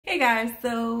guys,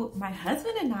 so my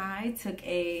husband and I took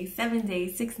a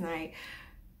 7-day, 6-night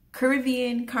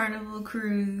Caribbean Carnival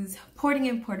cruise, porting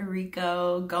in Puerto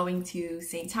Rico, going to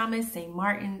St. Thomas, St.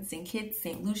 Maarten, St. Kitts,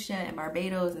 St. Lucia, and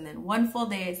Barbados, and then one full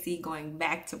day at sea going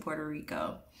back to Puerto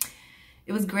Rico.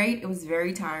 It was great. It was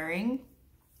very tiring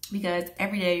because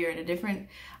every day you're in a different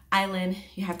island.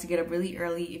 You have to get up really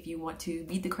early if you want to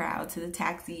beat the crowd to the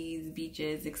taxis,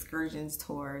 beaches, excursions,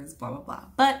 tours, blah, blah, blah.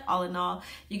 But all in all,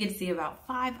 you get to see about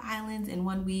 5 islands in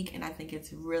 1 week, and I think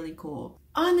it's really cool.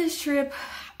 On this trip,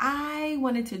 I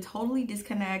wanted to totally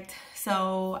disconnect,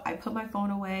 so I put my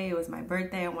phone away. It was my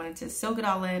birthday. I wanted to soak it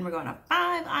all in. We're going to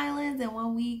 5 islands in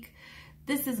 1 week.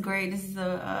 This is great. This is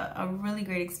a really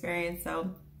great experience.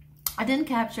 So I didn't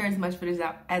capture as much footage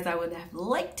as I would have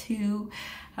liked to.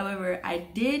 However, I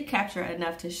did capture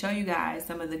enough to show you guys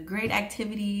some of the great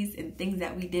activities and things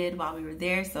that we did while we were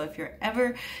there. So if you're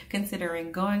ever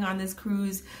considering going on this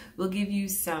cruise, we'll give you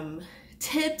some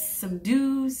tips, some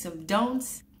do's, some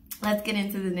don'ts. Let's get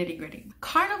into the nitty-gritty.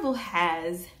 Carnival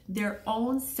has their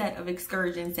own set of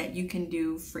excursions that you can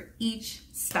do for each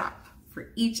stop,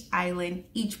 for each island,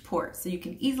 each port. So you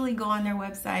can easily go on their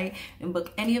website and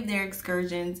book any of their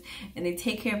excursions, and they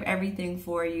take care of everything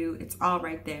for you. It's all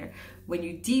right there. When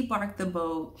you debark the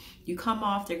boat, you come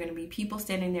off, there are gonna be people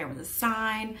standing there with a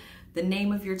sign, the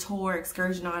name of your tour,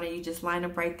 excursion on it. You just line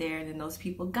up right there, and then those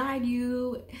people guide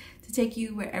you to take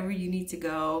you wherever you need to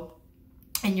go,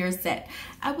 and you're set.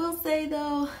 I will say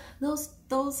though,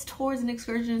 those tours and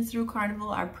excursions through Carnival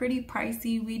are pretty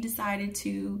pricey. We decided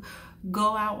to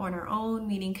go out on our own,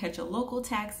 meaning catch a local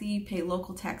taxi, pay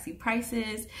local taxi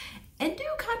prices, and do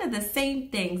kind of the same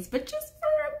things, but just for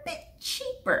a bit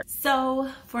cheaper. So,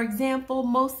 for example,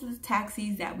 most of the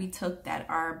taxis that we took that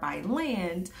are by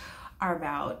land are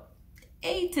about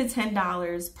 $8 to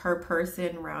 $10 per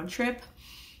person round trip.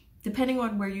 Depending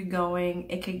on where you're going,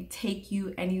 it can take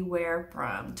you anywhere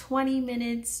from 20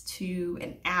 minutes to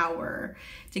an hour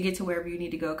to get to wherever you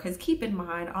need to go. Because keep in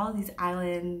mind, all of these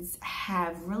islands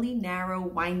have really narrow,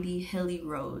 windy, hilly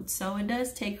roads. So it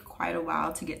does take quite a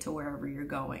while to get to wherever you're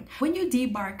going. When you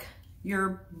debark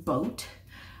your boat,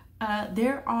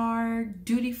 there are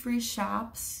duty-free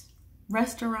shops,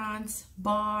 restaurants,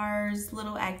 bars,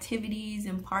 little activities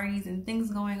and parties and things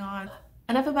going on.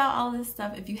 Enough about all this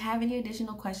stuff. If you have any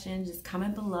additional questions, just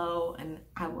comment below and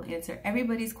I will answer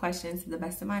everybody's questions to the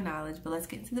best of my knowledge. But let's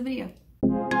get into the video.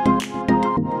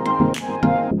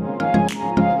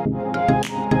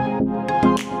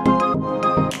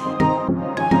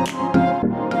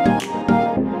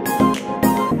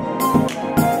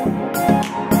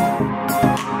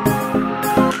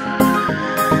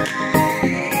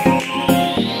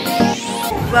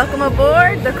 Welcome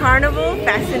aboard the Carnival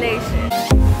Fascination.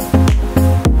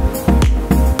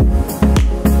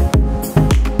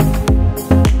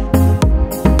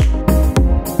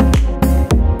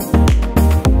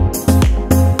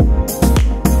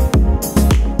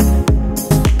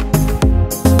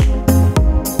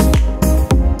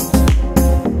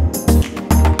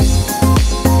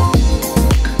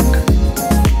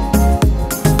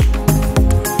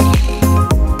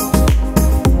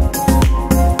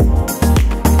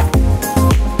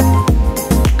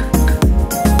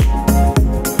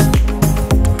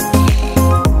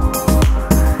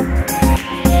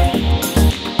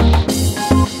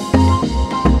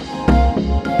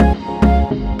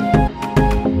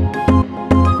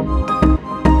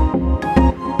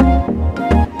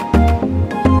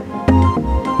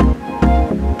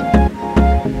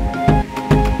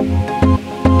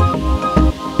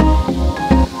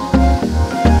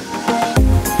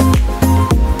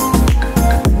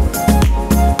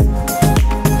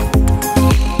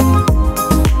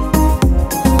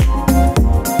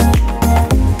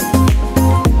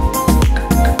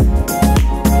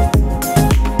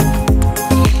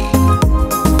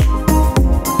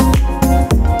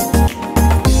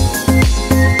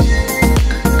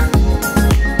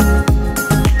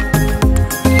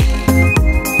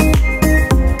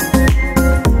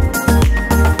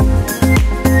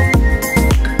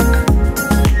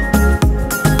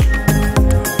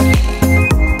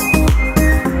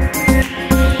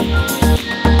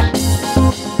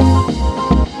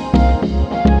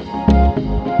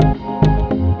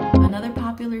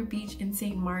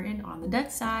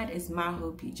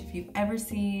 Beach. If you've ever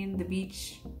seen the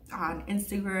beach on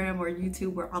Instagram or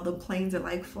YouTube where all the planes are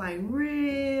like flying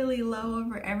really low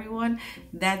over everyone,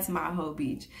 that's Maho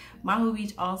Beach. Maho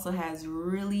Beach also has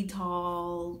really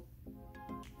tall,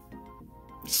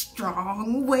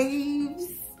 strong waves,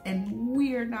 and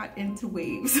we're not into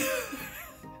waves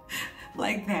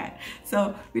like that.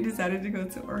 So we decided to go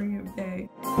to Orient Bay.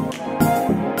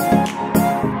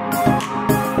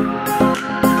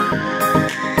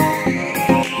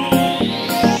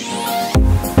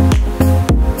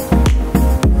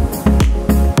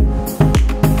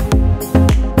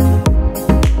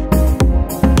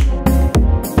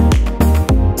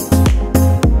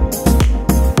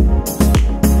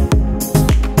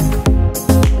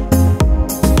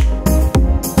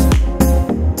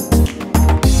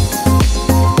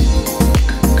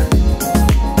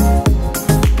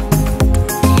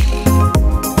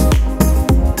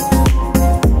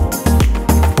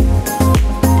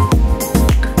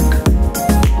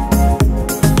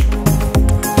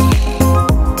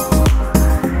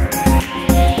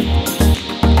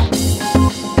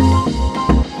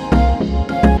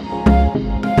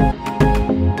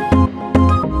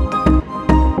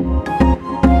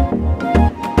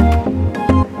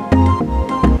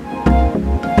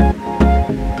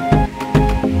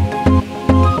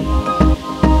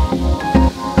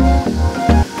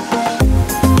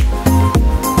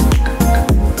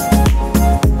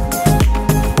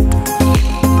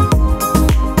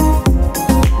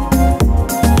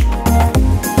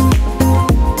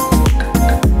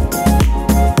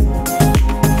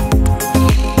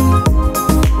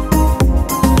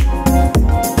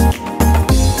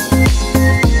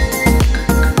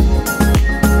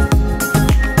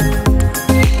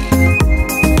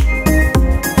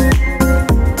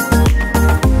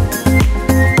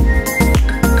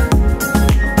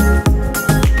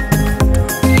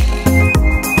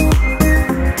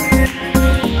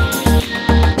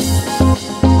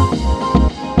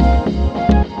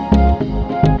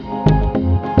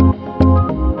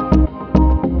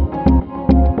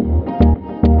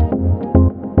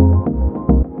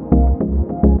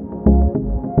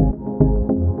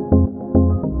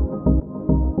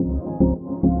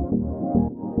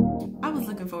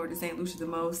 Lucia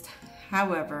the most.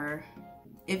 However,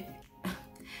 when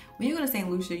you go to St.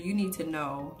 Lucia, you need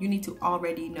to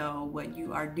already know what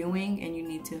you are doing, and you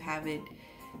need to have it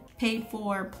paid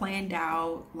for, planned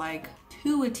out, like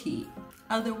to a T.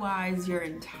 Otherwise, your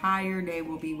entire day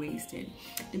will be wasted.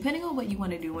 Depending on what you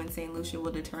want to do in St. Lucia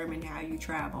will determine how you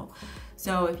travel.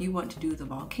 So if you want to do the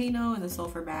volcano and the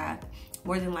sulfur bath,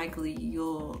 more than likely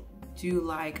you'll do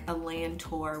like a land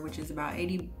tour, which is about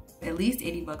at least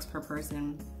 $80 per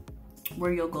person,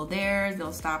 where you'll go there,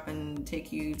 they'll stop and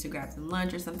take you to grab some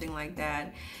lunch or something like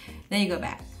that. Then you go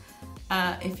back.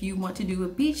 If you want to do a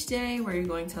beach day where you're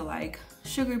going to like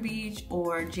Sugar Beach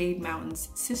or Jade Mountain's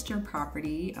sister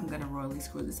property, I'm gonna royally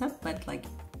screw this up, but like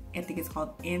I think it's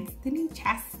called Anse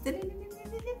Chastanet.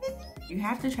 You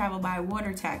have to travel by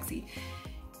water taxi.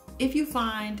 If you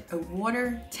find a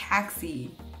water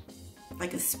taxi,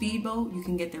 like a speedboat, you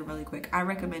can get there really quick. I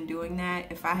recommend doing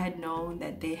that. If I had known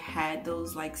that they had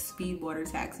those like speed water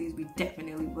taxis, we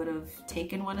definitely would have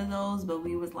taken one of those, but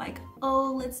we was like,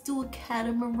 oh, let's do a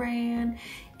catamaran.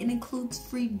 It includes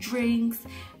free drinks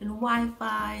and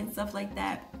Wi-Fi and stuff like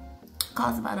that.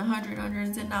 Costs about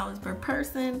 $110 per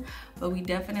person, but we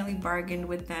definitely bargained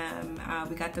with them.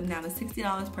 We got them down to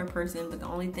 $60 per person, but the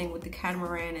only thing with the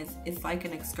catamaran is it's like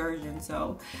an excursion,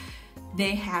 so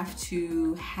they have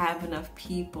to have enough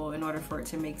people in order for it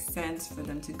to make sense for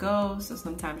them to go. So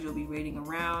sometimes you'll be waiting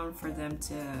around for them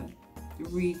to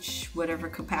reach whatever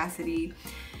capacity,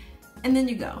 and then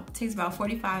you go. It takes about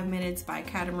 45 minutes by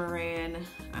catamaran,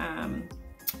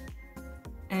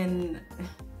 and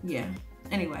yeah.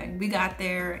 Anyway, we got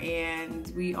there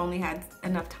and we only had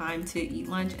enough time to eat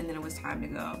lunch, and then it was time to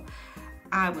go.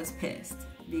 I was pissed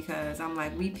because I'm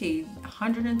like, we paid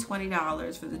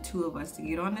 $120 for the two of us to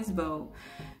get on this boat,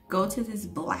 go to this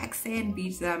black sand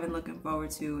beach that I've been looking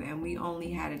forward to, and we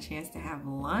only had a chance to have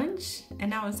lunch, and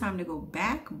now it's time to go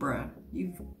back? Bruh,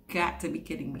 you've got to be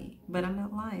kidding me. But I'm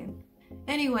not lying.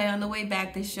 Anyway, on the way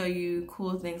back, they show you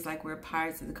cool things like where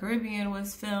Pirates of the Caribbean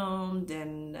was filmed,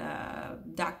 and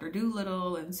Dr.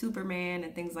 Dolittle and Superman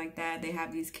and things like that. They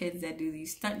have these kids that do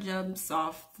these stunt jumps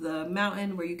off the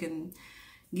mountain where you can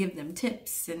give them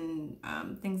tips and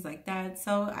things like that.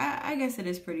 So I guess it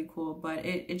is pretty cool, but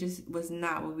it just was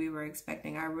not what we were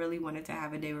expecting. I really wanted to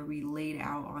have a day where we laid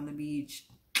out on the beach,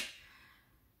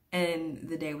 and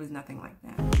the day was nothing like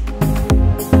that.